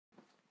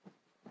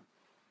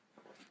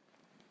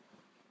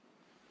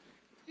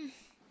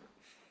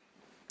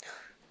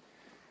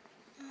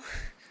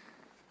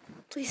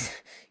Please,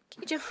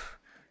 Kijo,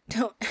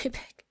 don't, I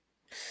beg.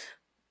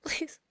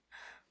 Please,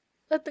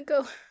 let them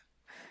go.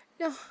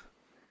 No.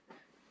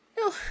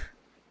 No.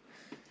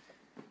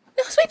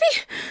 No, Sweepy!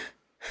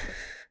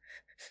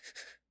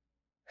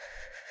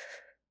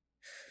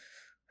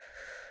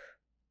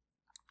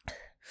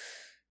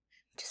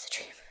 Just a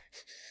dream.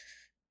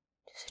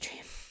 Just a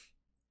dream.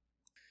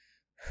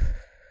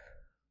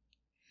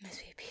 My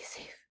Sweepy is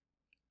safe.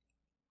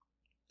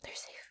 They're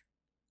safe.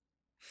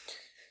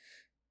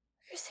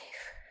 They're safe.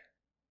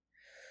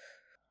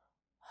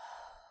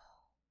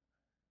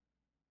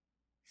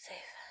 Safe.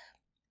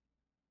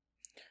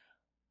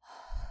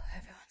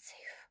 Everyone's safe.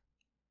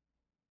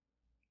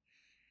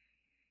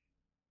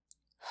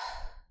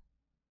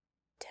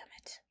 Damn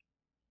it.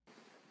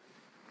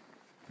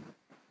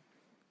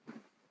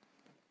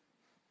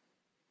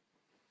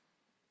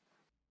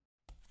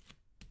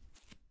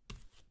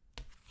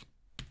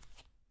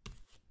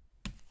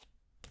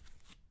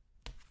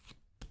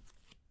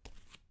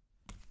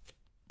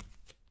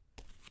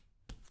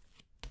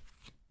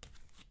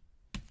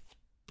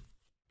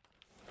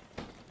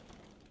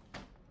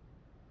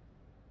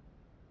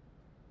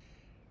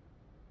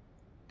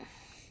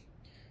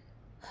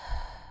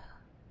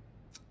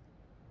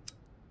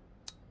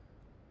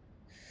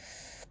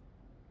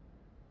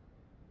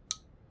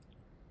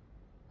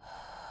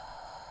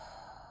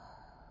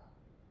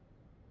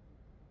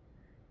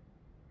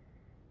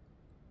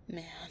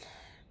 Man,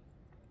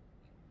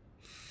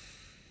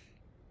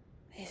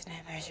 these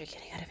nightmares are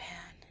getting out of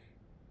hand.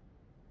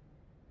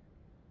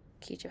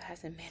 Kijo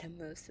hasn't made a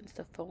move since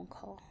the phone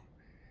call,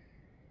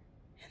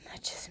 and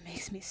that just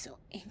makes me so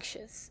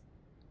anxious.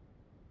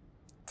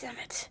 Damn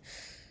it.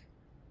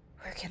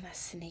 Where can that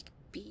snake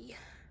be?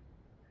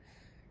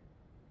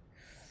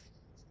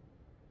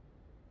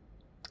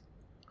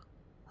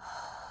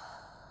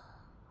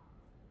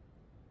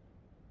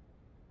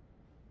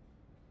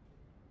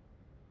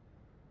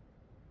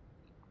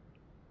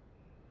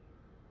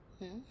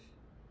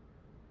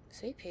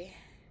 Sleepy,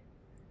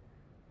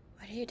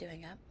 what are you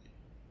doing up?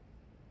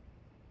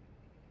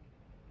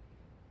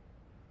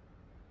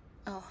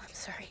 Oh, I'm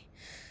sorry.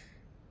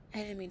 I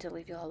didn't mean to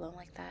leave you all alone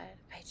like that.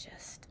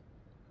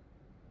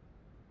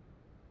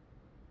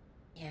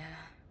 Yeah.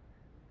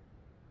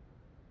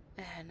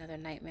 I had another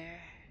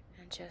nightmare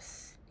and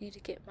just need to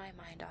get my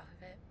mind off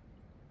of it.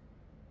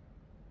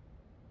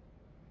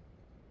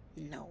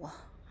 No,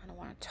 I don't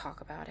want to talk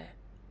about it.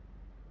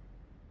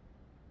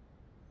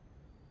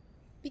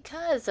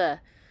 Because,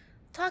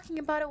 talking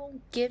about it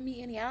won't give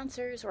me any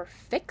answers or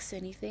fix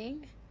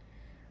anything.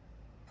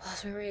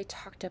 Plus, we already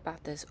talked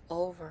about this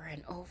over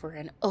and over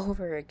and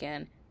over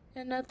again,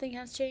 and nothing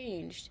has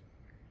changed.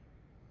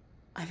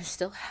 I'm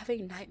still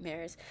having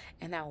nightmares,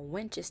 and that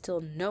winch is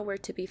still nowhere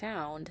to be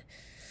found.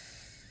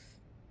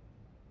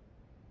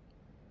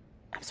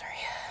 I'm sorry.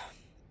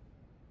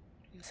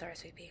 I'm sorry,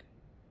 Sweepy.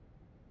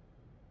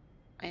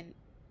 I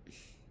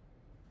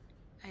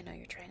know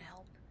you're trying to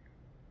help.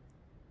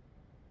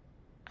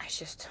 I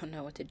just don't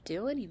know what to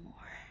do anymore.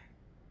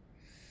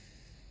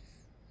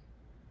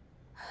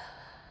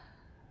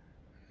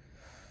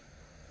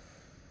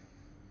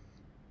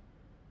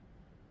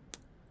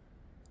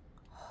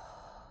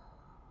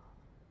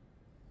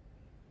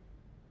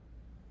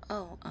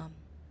 Oh,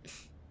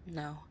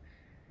 no.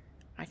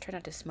 I try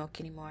not to smoke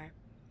anymore.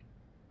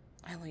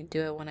 I only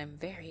do it when I'm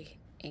very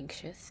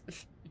anxious.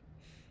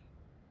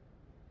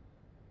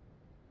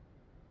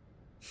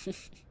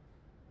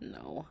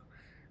 No,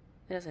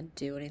 it doesn't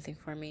do anything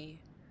for me.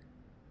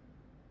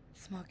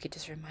 Smoking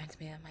just reminds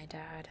me of my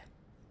dad.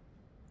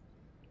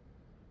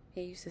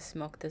 He used to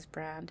smoke this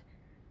brand,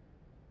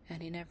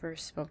 and he never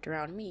smoked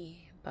around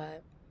me,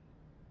 but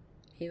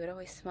he would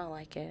always smell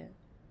like it,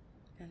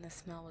 and the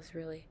smell was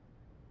really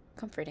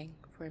comforting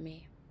for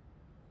me.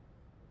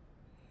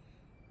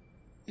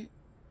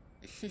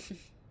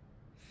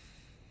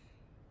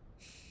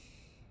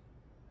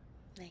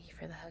 Thank you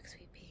for the hug,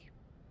 Sweet Pea.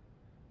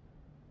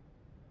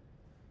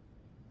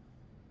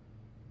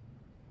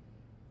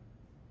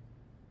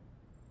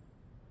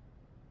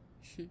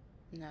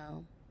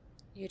 No,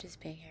 you just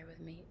being here with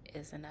me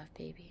is enough,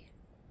 baby.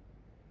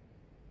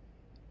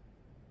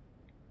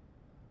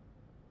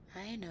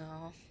 I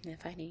know.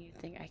 If I need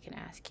anything, I can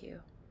ask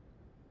you.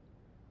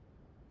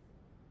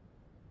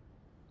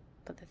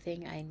 But the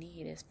thing I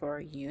need is for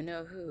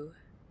you-know-who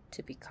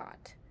to be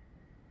caught.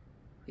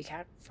 We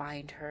can't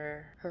find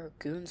her. Her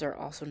goons are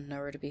also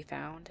nowhere to be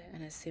found,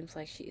 and it seems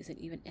like she isn't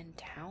even in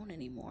town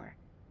anymore.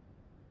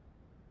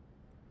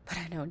 But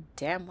I know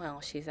damn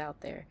well she's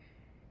out there,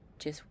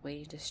 just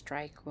waiting to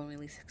strike when we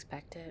least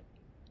expect it.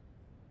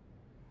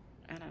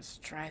 And it's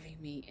driving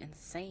me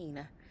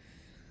insane.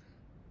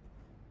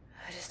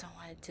 I just don't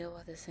want to deal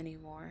with this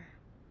anymore.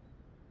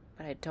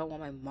 But I don't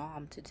want my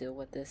mom to deal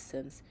with this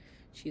since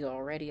she's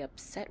already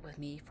upset with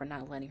me for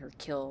not letting her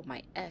kill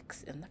my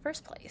ex in the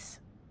first place.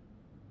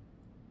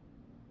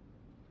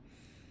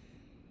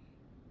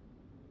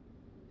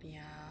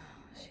 Yeah,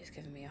 she's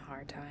giving me a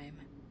hard time.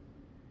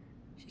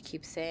 She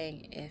keeps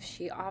saying if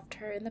she offed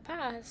her in the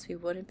past, we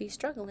wouldn't be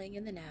struggling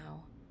in the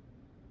now.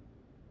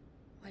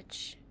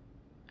 which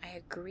I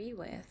agree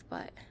with,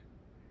 but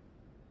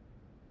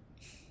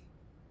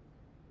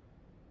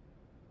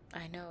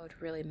I know it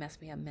would really mess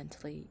me up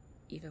mentally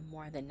even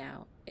more than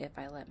now if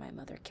I let my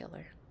mother kill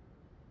her.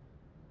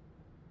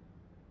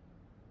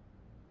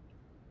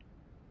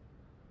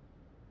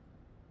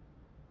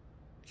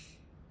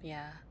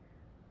 Yeah,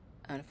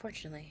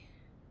 unfortunately,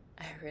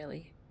 I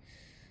really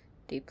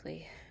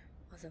deeply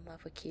was in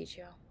love with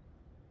Kijo.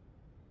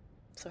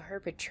 So her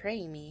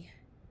betraying me,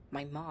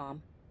 my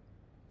mom,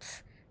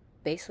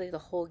 basically the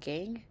whole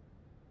gang,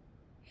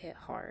 hit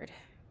hard.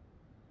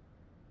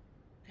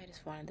 I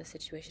just wanted the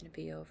situation to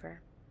be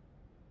over.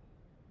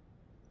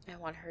 I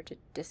want her to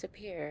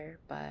disappear,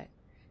 but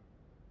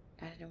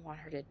I didn't want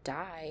her to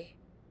die.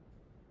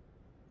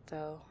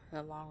 Though, in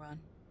the long run,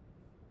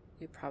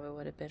 it probably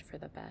would have been for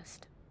the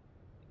best.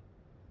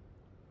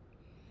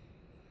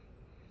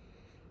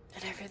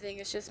 And everything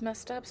is just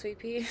messed up, Sweet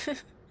Pea.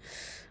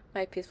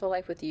 My peaceful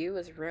life with you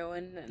is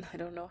ruined, and I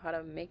don't know how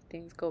to make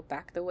things go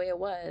back the way it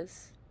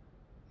was.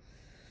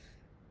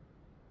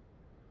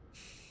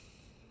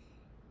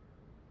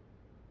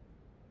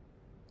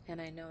 And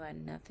I know that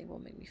nothing will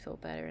make me feel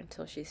better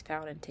until she's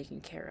found and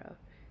taken care of.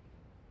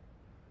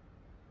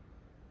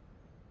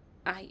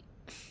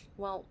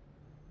 Well,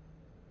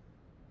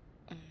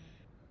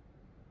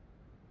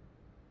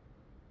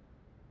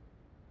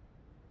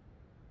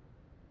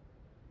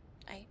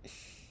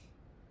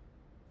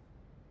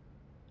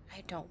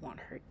 I don't want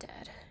her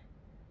dead.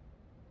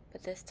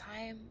 But this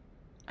time,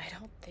 I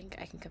don't think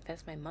I can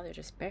confess my mother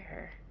to spare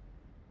her.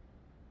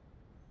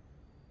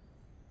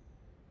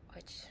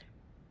 Which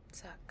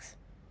sucks.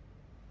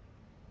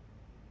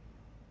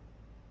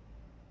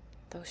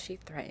 Though she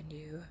threatened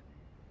you,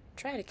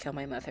 tried to kill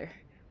my mother,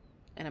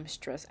 and I'm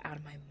stressed out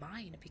of my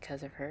mind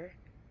because of her,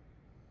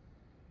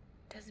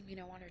 doesn't mean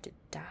I want her to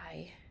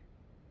die.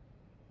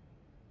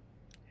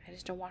 I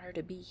just don't want her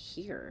to be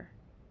here.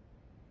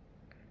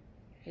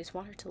 I just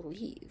want her to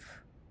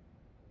leave.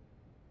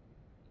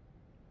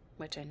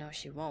 Which I know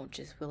she won't,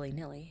 just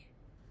willy-nilly.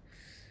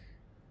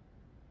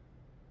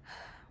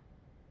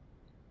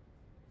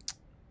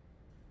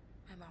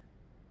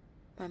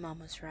 My mom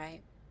was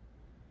right.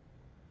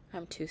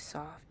 I'm too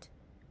soft.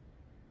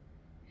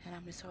 And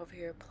I'm just over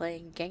here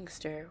playing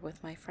gangster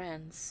with my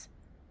friends.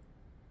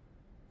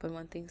 But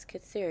when things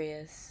get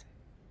serious,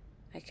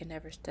 I can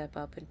never step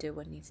up and do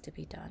what needs to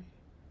be done.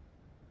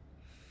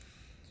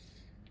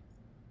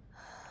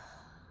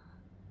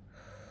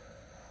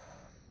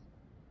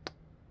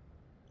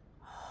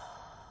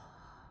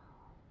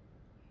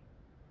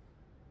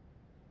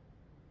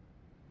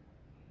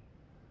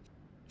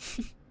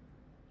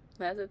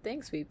 That's the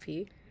thing, Sweet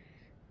Pea.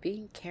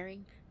 Being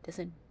caring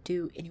doesn't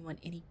do anyone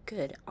any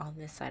good on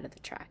this side of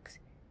the tracks.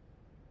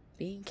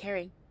 Being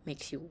caring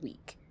makes you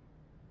weak.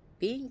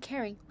 Being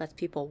caring lets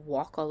people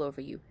walk all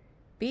over you.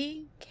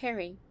 Being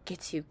caring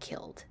gets you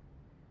killed.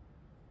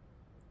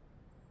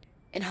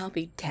 And I'll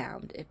be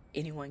damned if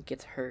anyone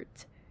gets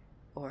hurt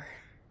or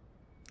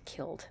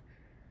killed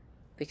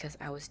because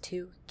I was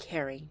too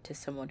caring to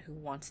someone who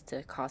wants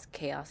to cause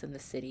chaos in the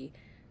city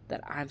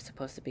that I'm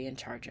supposed to be in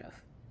charge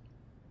of.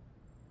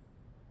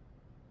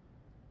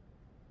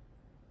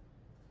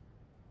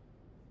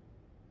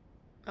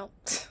 Oh.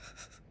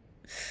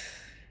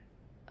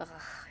 Ugh,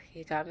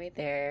 you got me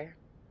there.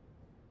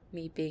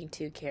 Me being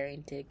too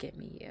caring did get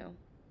me you.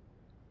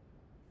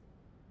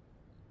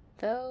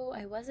 Though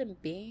I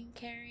wasn't being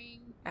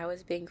caring, I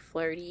was being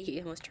flirty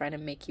and was trying to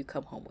make you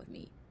come home with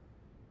me.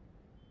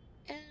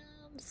 And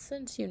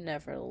since you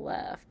never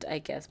left, I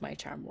guess my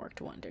charm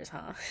worked wonders,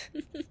 huh?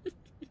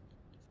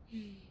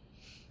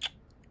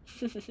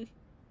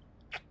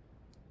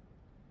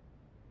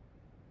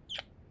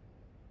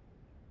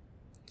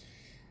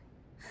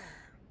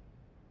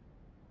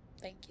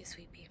 Thank you,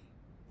 Sweet Pea.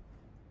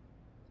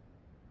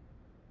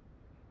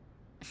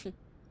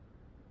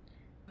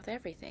 With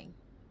everything.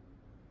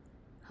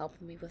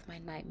 Helping me with my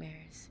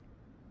nightmares.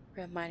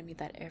 Reminding me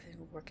that everything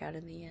will work out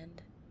in the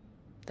end,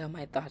 though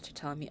my thoughts are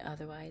telling me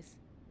otherwise.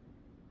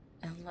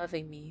 And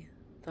loving me,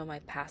 though my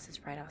past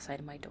is right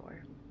outside my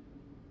door.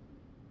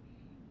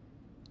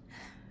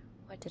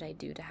 What did I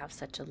do to have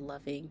such a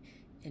loving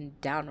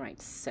and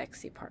downright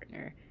sexy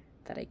partner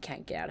that I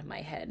can't get out of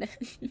my head?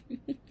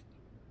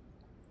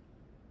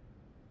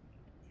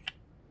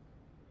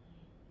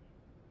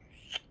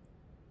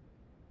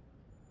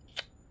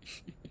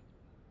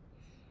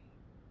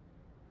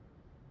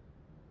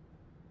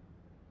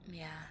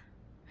 Yeah,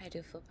 I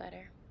do feel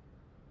better.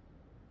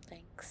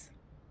 Thanks.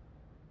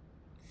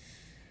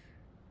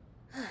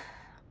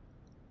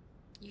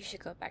 You should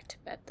go back to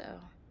bed,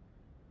 though.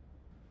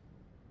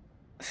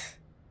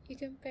 You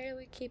can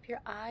barely keep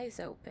your eyes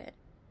open.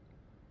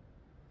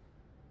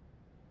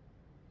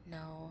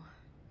 No,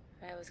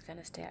 I was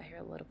gonna stay out here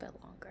a little bit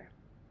longer.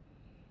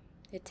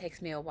 It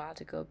takes me a while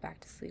to go back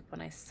to sleep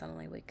when I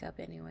suddenly wake up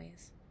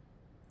anyways.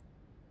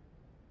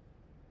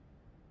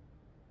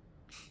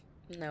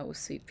 No,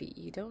 Sweet Pea,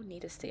 you don't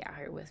need to stay out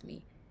here with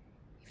me.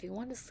 If you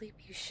want to sleep,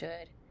 you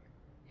should.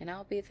 And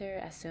I'll be there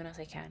as soon as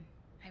I can.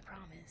 I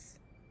promise.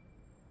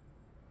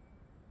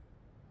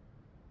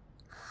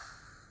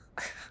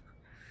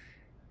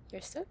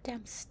 You're so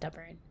damn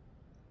stubborn.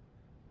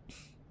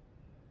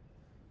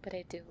 But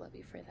I do love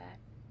you for that.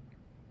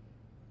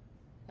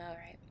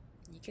 Alright,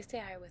 you can stay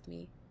higher with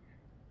me,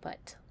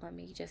 but let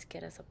me just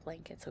get us a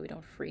blanket so we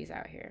don't freeze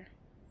out here.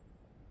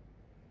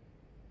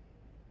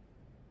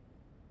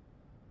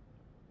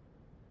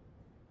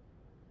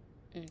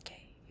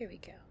 Okay, here we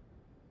go.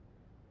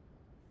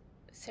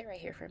 Sit right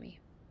here for me.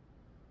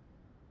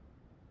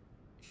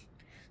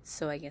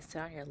 So I can sit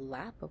on your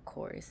lap, of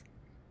course.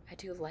 I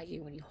do like it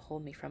when you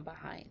hold me from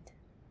behind.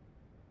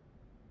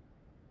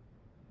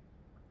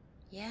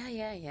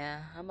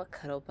 Yeah. I'm a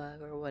cuddle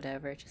bug or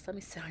whatever. Just let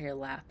me sit on your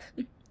lap.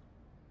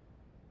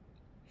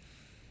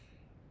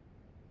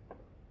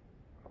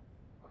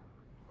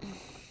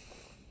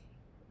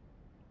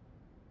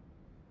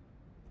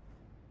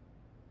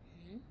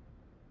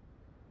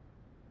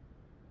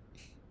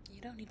 You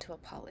don't need to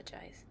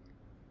apologize.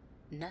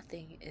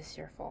 Nothing is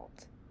your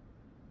fault.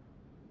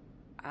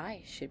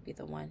 I should be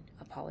the one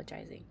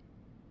apologizing.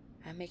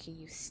 I'm making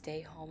you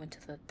stay home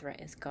until the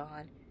threat is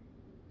gone,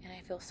 and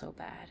I feel so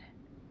bad.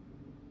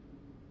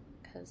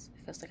 Because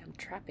it feels like I'm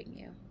trapping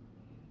you.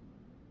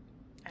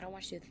 I don't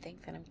want you to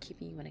think that I'm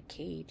keeping you in a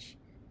cage.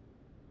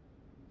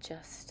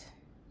 Just,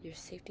 your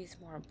safety is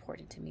more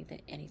important to me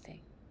than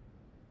anything.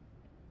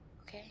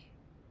 Okay?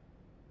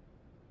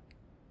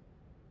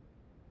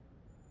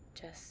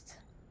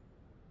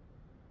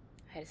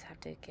 I just have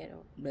to get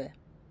over.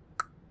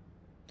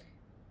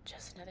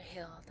 Just another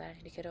hill that I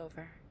need to get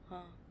over,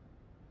 huh?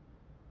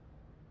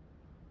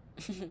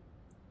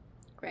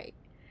 Right.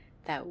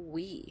 That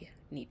we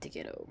need to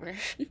get over.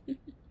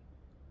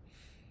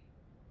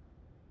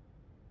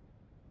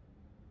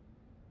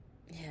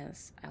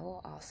 Yes, I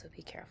will also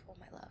be careful,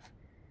 my love.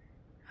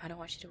 I don't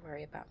want you to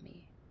worry about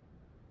me.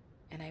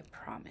 And I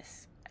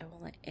promise I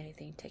won't let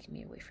anything take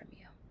me away from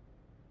you.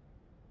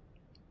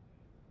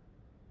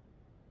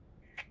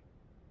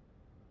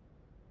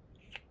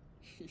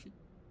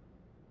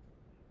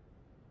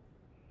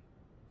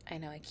 I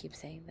know I keep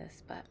saying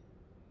this, but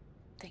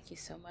thank you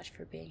so much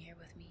for being here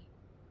with me,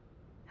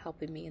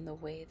 helping me in the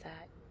way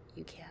that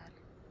you can.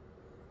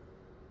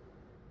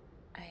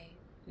 I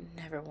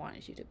never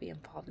wanted you to be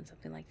involved in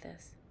something like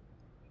this.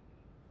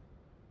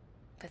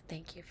 But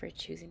thank you for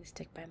choosing to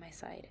stick by my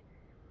side.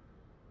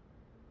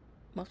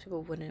 Most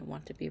people wouldn't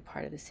want to be a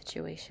part of this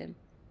situation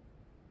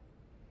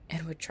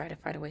and would try to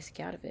find a way to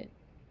get out of it,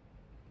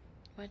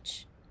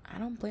 which I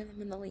don't blame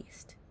them in the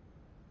least.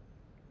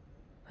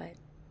 But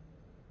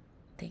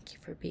thank you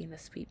for being the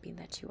sweet bean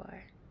that you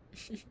are.